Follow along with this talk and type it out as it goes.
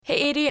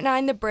Hey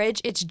 889 The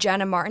Bridge, it's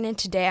Jenna Martin, and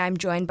today I'm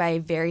joined by a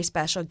very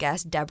special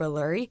guest, Deborah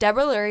Lurie.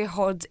 Deborah Lurie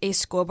holds a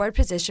school board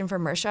position for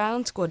Mercer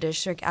Island School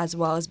District as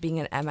well as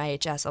being an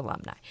MIHS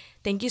alumni.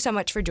 Thank you so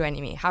much for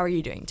joining me. How are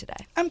you doing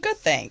today? I'm good,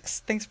 thanks.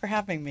 Thanks for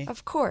having me.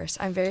 Of course.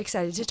 I'm very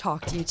excited to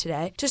talk to you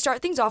today. To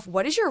start things off,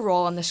 what is your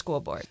role on the school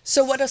board?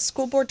 So what a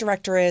school board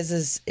director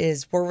is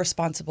we're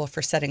responsible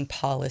for setting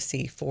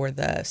policy for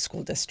the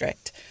school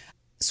district.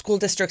 School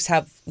districts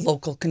have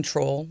local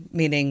control,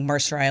 meaning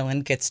Mercer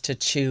Island gets to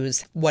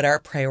choose what our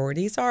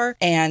priorities are.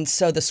 And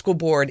so the school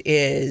board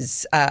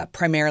is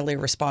primarily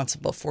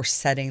responsible for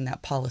setting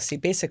that policy,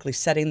 basically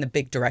setting the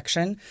big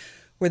direction.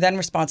 We're then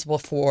responsible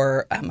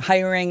for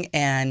hiring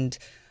and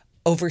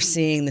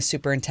overseeing the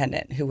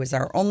superintendent, who is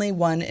our only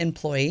one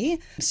employee.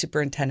 The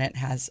superintendent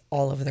has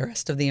all of the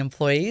rest of the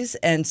employees.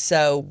 And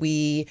so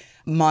we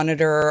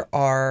monitor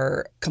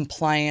our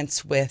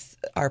compliance with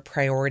our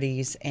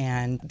priorities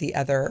and the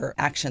other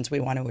actions we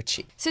want to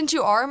achieve. Since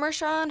you are a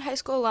Mercer Island High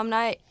School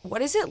alumni,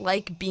 what is it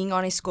like being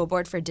on a school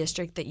board for a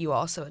district that you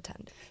also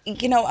attend?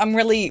 You know, I'm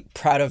really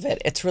proud of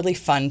it. It's really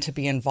fun to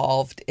be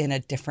involved in a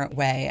different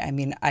way. I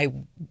mean, I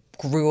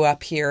grew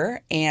up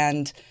here,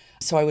 and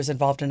so I was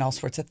involved in all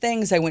sorts of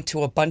things. I went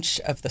to a bunch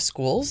of the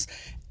schools,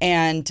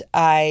 and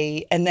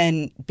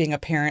then being a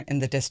parent in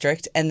the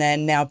district, and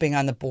then now being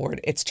on the board.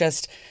 It's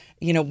just,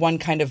 you know, one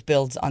kind of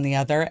builds on the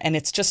other, and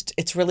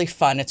it's really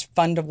fun. It's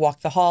fun to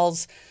walk the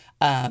halls,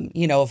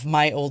 of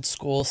my old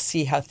school,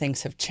 see how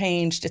things have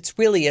changed. It's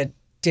really a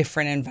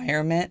different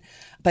environment,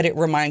 but it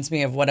reminds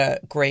me of what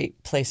a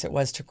great place it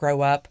was to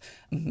grow up,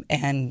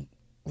 and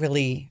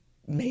really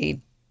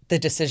made the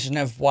decision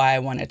of why I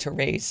wanted to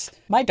raise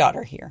my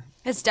daughter here.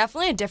 It's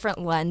definitely a different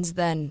lens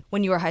than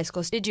when you were high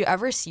school. Did you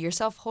ever see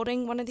yourself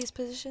holding one of these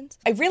positions?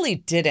 I really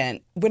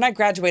didn't. When I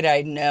graduated, I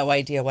had no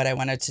idea what I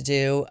wanted to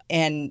do.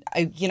 And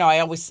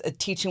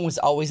teaching was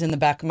always in the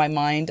back of my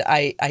mind.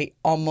 I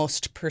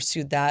almost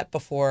pursued that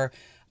before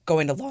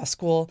going to law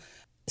school.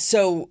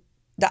 So,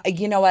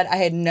 you know what? I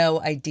had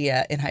no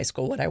idea in high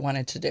school what I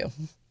wanted to do.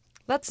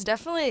 That's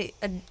definitely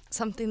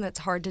something that's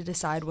hard to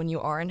decide when you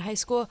are in high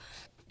school.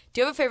 Do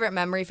you have a favorite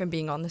memory from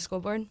being on the school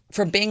board?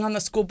 From being on the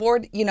school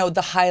board, you know,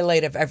 the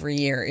highlight of every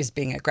year is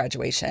being at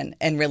graduation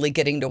and really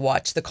getting to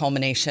watch the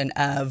culmination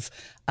of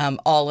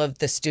all of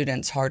the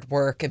students' hard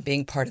work and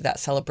being part of that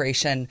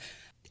celebration.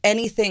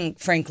 Anything,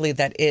 frankly,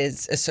 that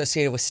is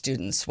associated with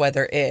students,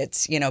 whether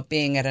it's, you know,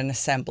 being at an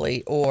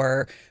assembly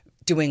or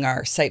doing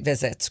our site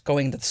visits,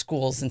 going to the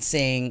schools and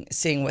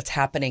seeing what's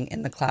happening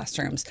in the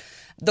classrooms.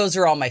 Those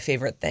are all my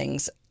favorite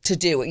things to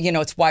do. You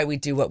know, it's why we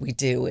do what we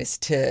do, is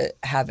to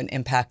have an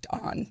impact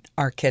on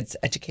our kids'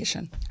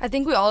 education. I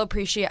think we all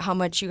appreciate how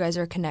much you guys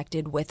are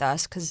connected with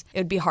us, because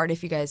it would be hard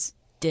if you guys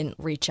didn't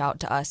reach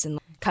out to us and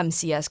come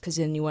see us, because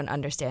then you wouldn't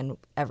understand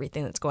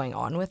everything that's going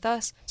on with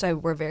us. So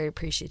we're very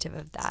appreciative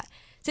of that.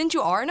 Since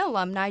you are an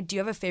alumni, do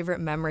you have a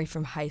favorite memory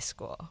from high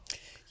school?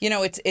 You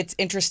know, it's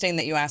interesting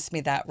that you asked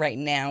me that right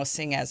now,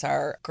 seeing as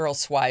our girls'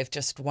 SWIVE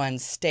just won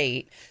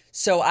state.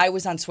 So I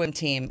was on swim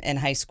team in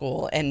high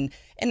school, and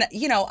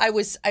you know, I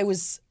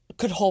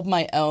could hold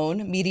my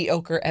own,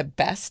 mediocre at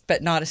best,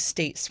 but not a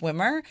state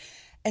swimmer.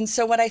 And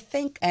so what I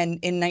think, and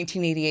in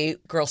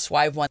 1988, Girls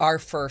SWIVE won our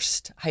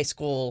first high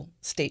school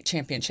state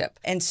championship.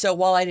 And so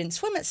while I didn't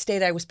swim at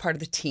state, I was part of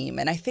the team.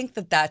 And I think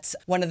that that's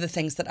one of the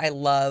things that I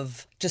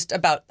love just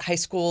about high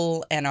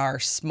school and our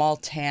small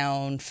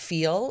town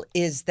feel,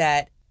 is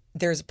that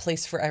there's a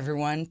place for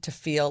everyone to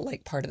feel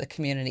like part of the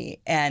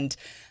community. And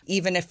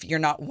even if you're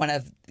not one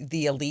of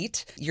the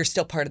elite, you're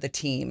still part of the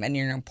team, and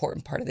you're an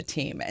important part of the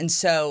team. And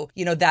so,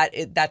 you know,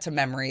 that's a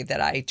memory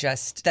that I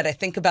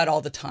think about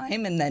all the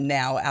time. And then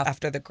now,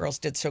 after the girls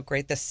did so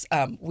great this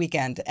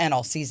weekend and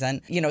all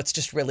season, you know, it's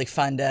just really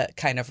fun to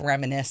kind of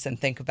reminisce and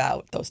think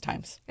about those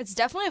times. It's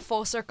definitely a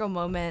full circle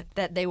moment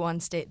that they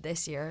won state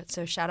this year.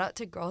 So shout out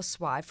to Girls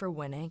SWIVE for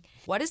winning.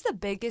 What is the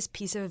biggest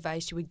piece of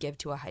advice you would give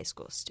to a high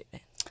school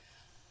student?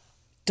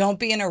 Don't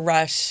be in a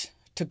rush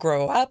to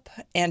grow up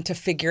and to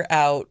figure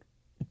out,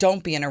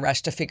 don't be in a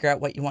rush to figure out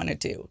what you want to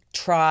do.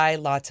 Try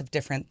lots of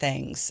different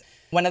things.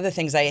 One of the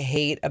things I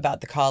hate about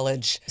the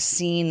college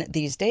scene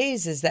these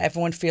days is that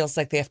everyone feels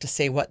like they have to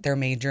say what they're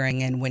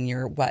majoring in when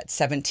you're,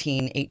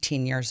 17,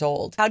 18 years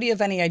old. How do you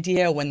have any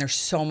idea when there's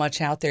so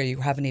much out there you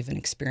haven't even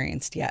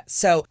experienced yet?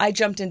 So I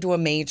jumped into a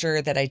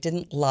major that I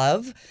didn't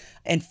love,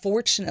 and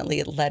fortunately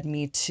it led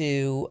me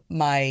to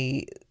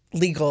my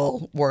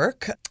legal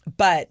work,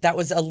 but that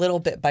was a little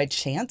bit by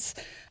chance.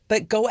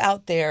 But go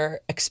out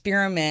there,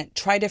 experiment,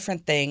 try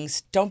different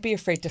things. Don't be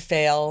afraid to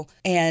fail,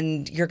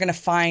 and you're going to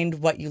find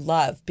what you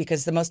love,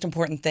 because the most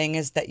important thing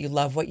is that you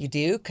love what you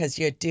do, because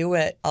you do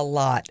it a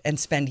lot and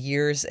spend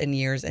years and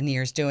years and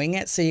years doing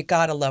it. So you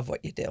got to love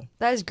what you do.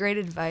 That is great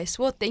advice.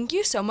 Well, thank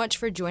you so much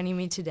for joining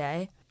me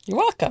today. You're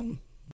welcome.